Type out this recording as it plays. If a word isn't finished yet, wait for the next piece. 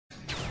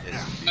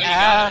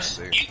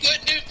you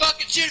couldn't do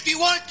fucking shit if you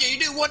wanted to. You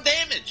do 1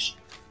 damage.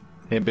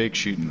 Hey, big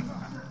shooting.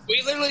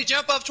 We literally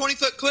jump off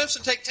 20-foot cliffs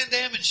and take 10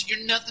 damage.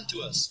 You're nothing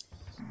to us.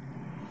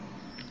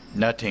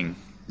 Nothing.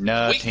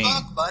 We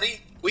fuck,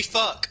 buddy. We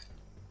fuck.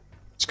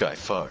 This guy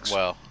fucks.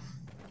 Well.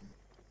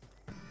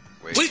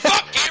 Wait. We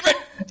fuck, Cameron!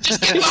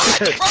 Just get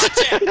behind the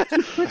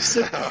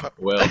project!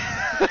 Well.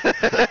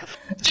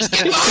 Just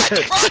get behind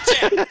the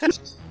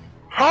project!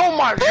 Oh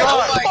my god! Oh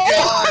my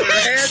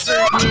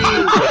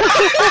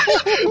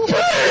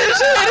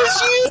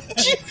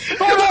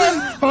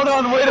god! Hold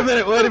on, wait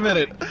a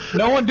minute.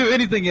 No one do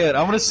anything yet.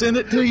 I'm gonna send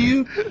it to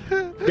you.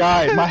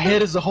 Guy, my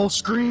head is the whole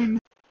screen.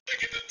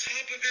 Look at the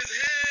top of his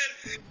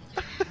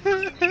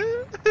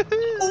head!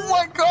 Oh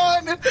my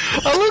god!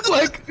 I look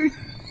like...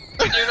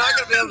 You're not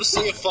gonna be able to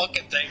see a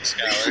fucking thing,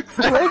 Skylar.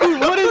 Baby,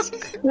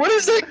 what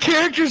is that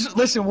character's...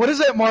 Listen, what is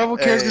that Marvel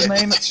character's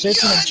name that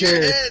sits in a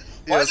chair?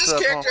 Why does this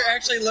character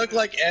actually look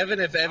like Evan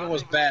if Evan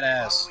was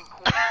badass?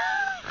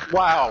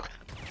 Wow.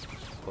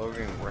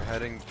 Logan, we're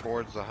heading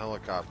towards the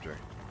helicopter.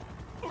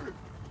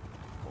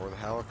 Or the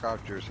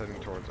helicopter is heading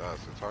towards us.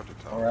 It's hard to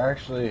tell. We're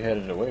actually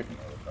headed away from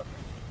the helicopter.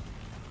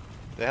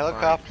 The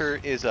helicopter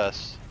is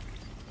us.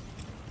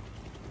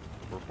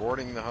 We're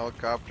boarding the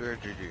helicopter.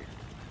 GG.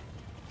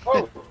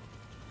 Oh.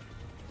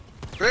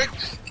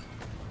 Fix!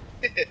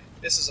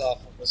 This is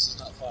awful. This is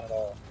not fun at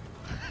all.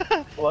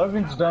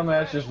 Logan's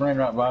dumbass just ran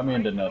right by me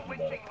and did nothing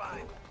about it.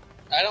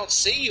 I don't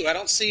see you. I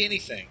don't see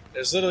anything.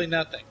 There's literally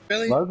nothing.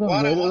 Really? Logan,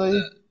 Why do I want literally,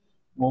 that?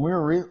 when we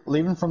were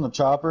leaving from the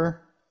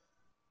chopper,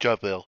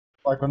 Jump-Bill.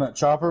 like when that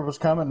chopper was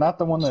coming, not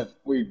the one that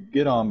we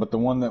get on, but the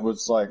one that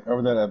was like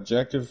over that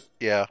objective.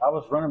 Yeah. I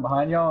was running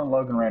behind y'all and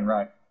Logan ran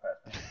right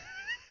past me.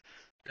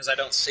 Because I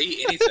don't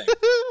see anything.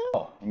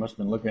 Oh, you must have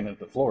been looking at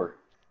the floor.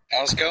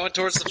 I was going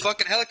towards the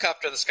fucking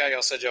helicopter the sky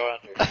y'all said y'all were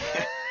under.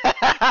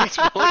 He's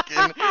looking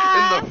in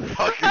the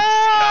fucking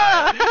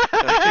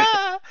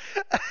sky.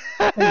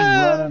 He's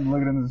running,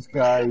 looking in the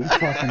sky, he's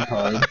fucking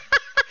hard.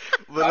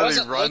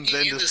 Literally runs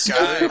into the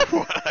sky. He's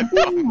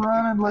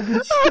running,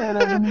 looking straight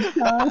up in the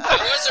sky. I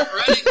wasn't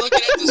running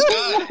looking at the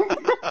sky.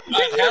 A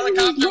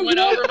helicopter went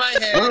over my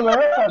head.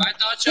 I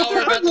thought y'all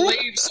were about to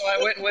leave, so I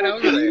went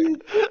over there.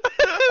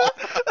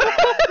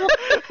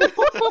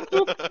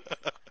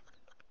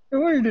 No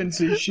wonder you didn't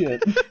see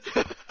shit.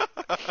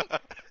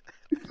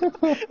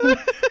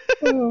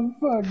 Oh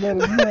fuck, that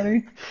is funny.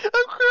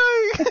 I'm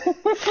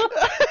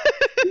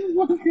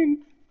crying.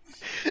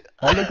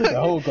 I look at the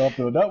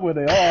helicopter, not where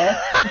they are.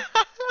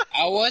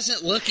 I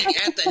wasn't looking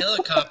at the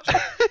helicopter.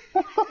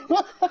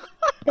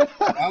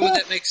 Why would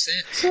that make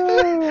sense? You're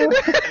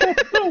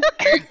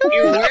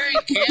wearing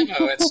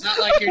camo. It's not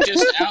like you're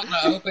just out in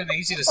the open and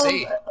easy to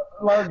see.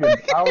 Logan,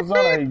 I was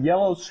on a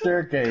yellow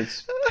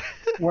staircase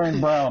wearing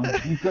brown.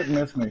 You couldn't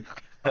miss me.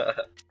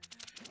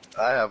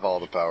 I have all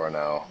the power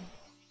now.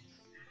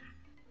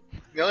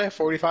 We only have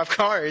 45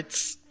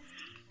 cards.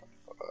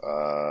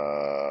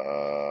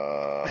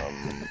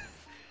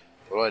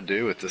 What do I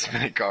do with this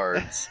many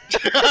cards?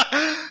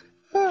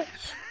 What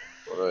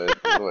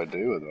do I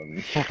do with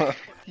them?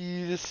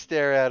 You just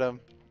stare at him.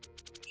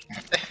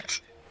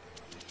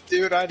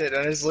 Dude, I did.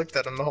 I just looked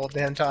at him the whole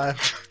damn time.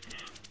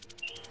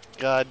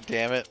 God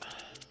damn it.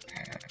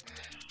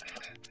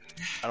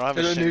 I don't have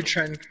There's a a new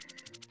trend.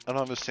 I don't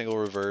have a single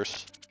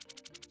reverse.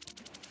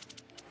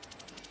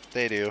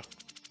 They do.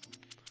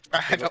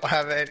 I don't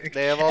have any.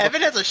 They have all the-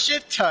 Evan has a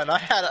shit ton. I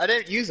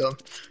didn't use them.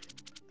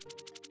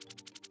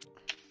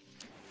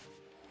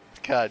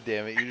 God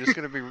damn it! You're just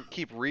gonna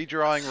keep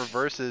redrawing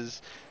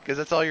reverses because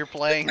that's all you're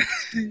playing.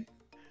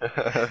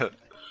 God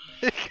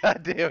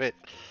damn it!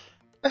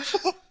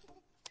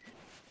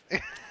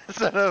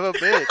 Son of a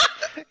bitch!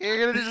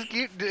 You're gonna just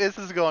keep. This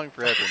is going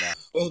forever now.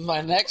 With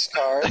my next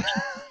card.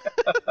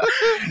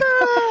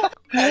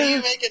 How do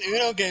you make an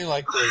Uno game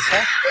like this?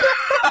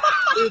 Huh?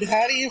 Dude,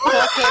 how do you fuck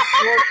up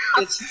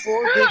it's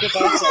 4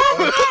 gigabytes of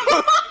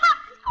horseshit.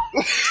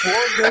 4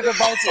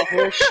 gigabytes of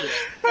horseshit.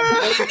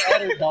 I'm playing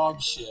utter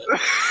dog shit.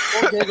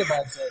 4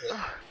 gigabytes of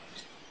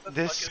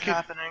it.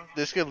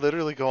 This could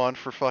literally go on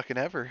for fucking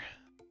ever.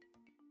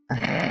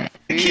 It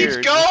keeps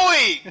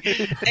going! And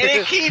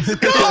it keeps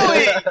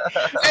going!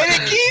 And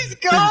it keeps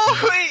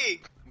going!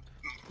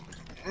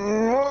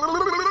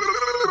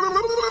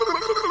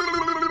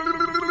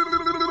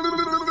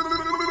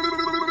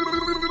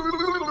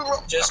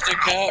 Just a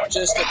cup,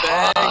 just a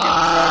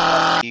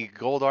bag. The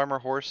gold armor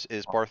horse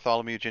is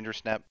Bartholomew Ginger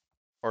Snap,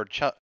 or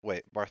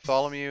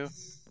Bartholomew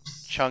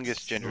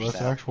Chungus Ginger Well, that's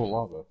Snap. actual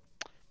lava.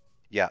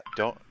 Yeah,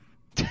 don't.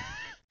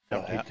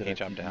 Jump down. He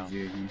jumped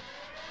down.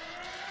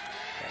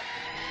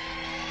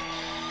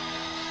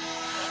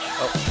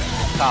 Oh,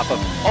 top of.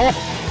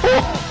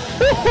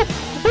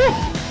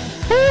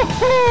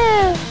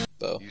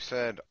 Oh! You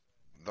said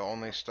the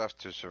only stuff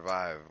to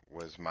survive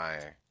was my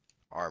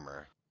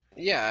armor.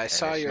 Yeah, I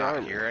saw it's your not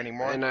armor, here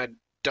anymore? and I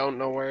don't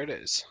know where it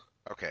is.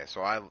 Okay,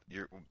 so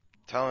you're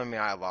telling me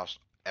I lost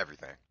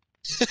everything.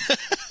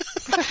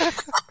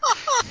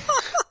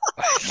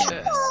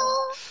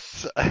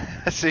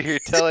 So you're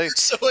telling?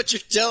 So what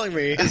you're telling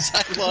me is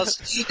I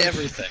lost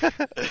everything.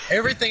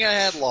 Everything I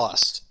had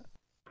lost.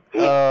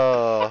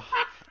 Oh.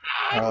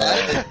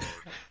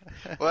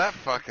 Well, that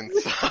fucking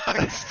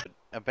sucks.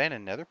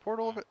 Abandoned nether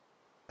portal over?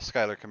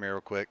 Skylar, come here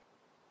real quick.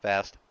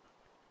 Fast.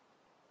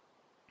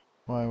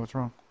 Why? What's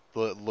wrong?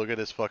 Look at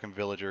this fucking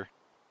villager.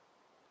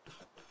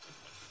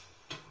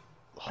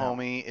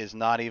 Homie is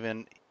not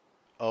even...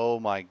 Oh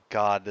my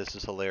god, this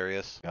is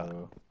hilarious. Got it.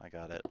 I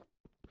got it.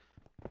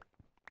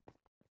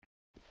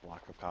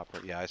 Block of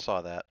copper. Yeah, I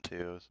saw that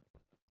too.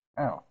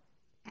 Ow.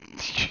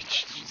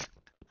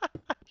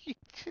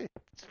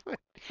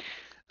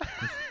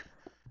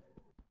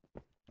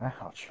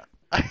 Ouch.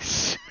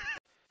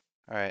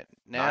 Alright,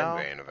 now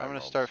vein of I'm gonna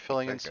emeralds. start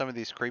filling in Take it. some of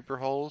these creeper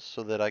holes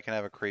so that I can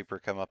have a creeper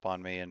come up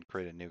on me and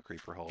create a new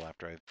creeper hole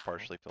after I've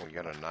partially filled We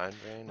it. got a 9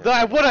 vein?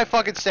 What'd I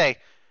fucking say?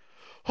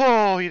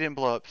 Oh, you didn't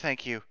blow up.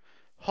 Thank you.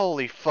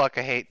 Holy fuck,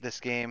 I hate this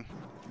game.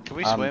 Can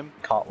we swim?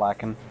 Caught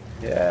lacking.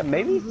 Yeah,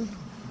 maybe.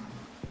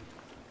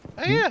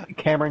 Oh yeah,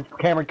 Cameron,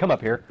 come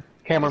up here.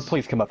 Cameron,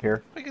 please come up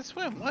here. we can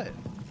swim. What?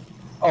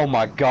 Oh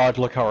my god,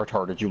 look how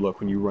retarded you look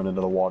when you run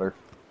into the water.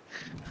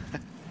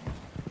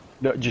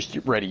 No, just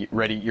ready.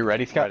 You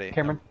ready, Scott? Ready.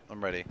 Cameron?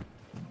 I'm ready.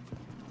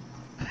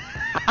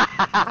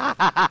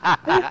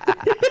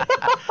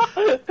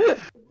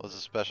 Was a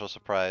special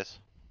surprise.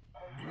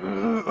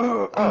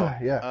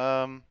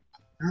 Yeah.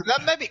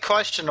 That may be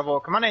questionable,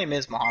 'cause my name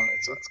is Mohammed,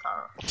 so it's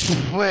kind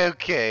of...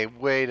 Okay,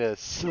 wait a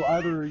So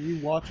either you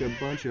watch a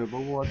bunch of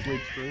Overwatch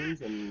League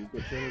streams and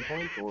get 200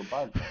 points, or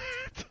buy them.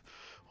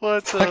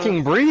 What the...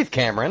 Fucking breathe,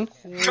 Cameron.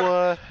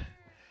 What?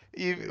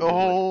 You...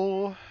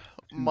 Oh...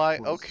 My...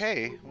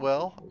 Okay,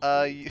 well,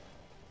 you...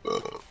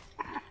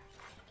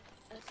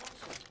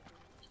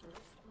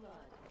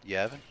 You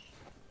haven't?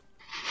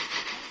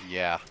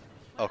 Yeah.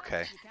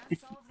 Okay.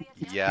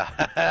 Yeah.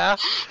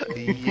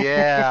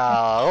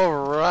 Yeah.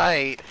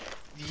 Alright.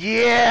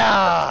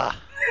 Yeah.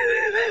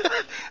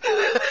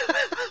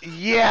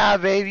 Yeah,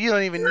 babe. You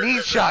don't even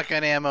need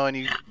shotgun ammo and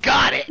you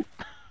got it.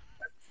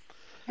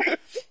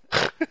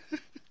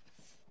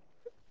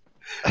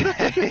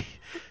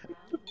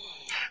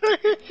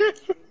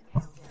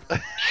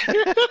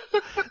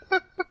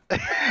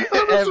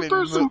 There's a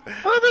person!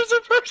 Oh, there's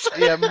a person!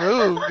 Yeah,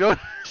 move. Don't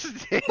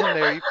stand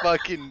there, you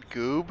fucking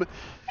goob.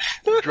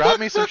 Drop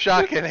me some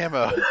shotgun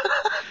ammo.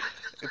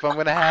 If I'm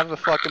gonna have a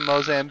fucking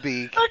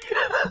Mozambique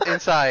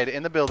inside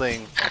in the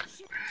building.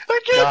 I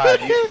can't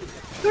God, you...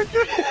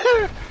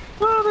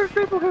 Oh, there's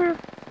people here!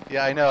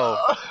 Yeah, I know.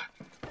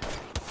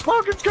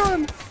 Falcon's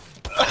gone!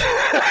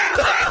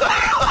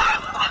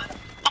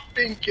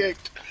 Being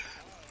kicked.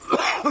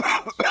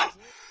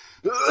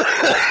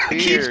 It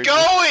keeps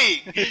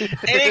going!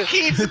 And it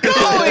keeps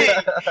going!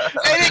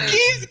 And it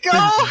keeps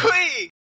going!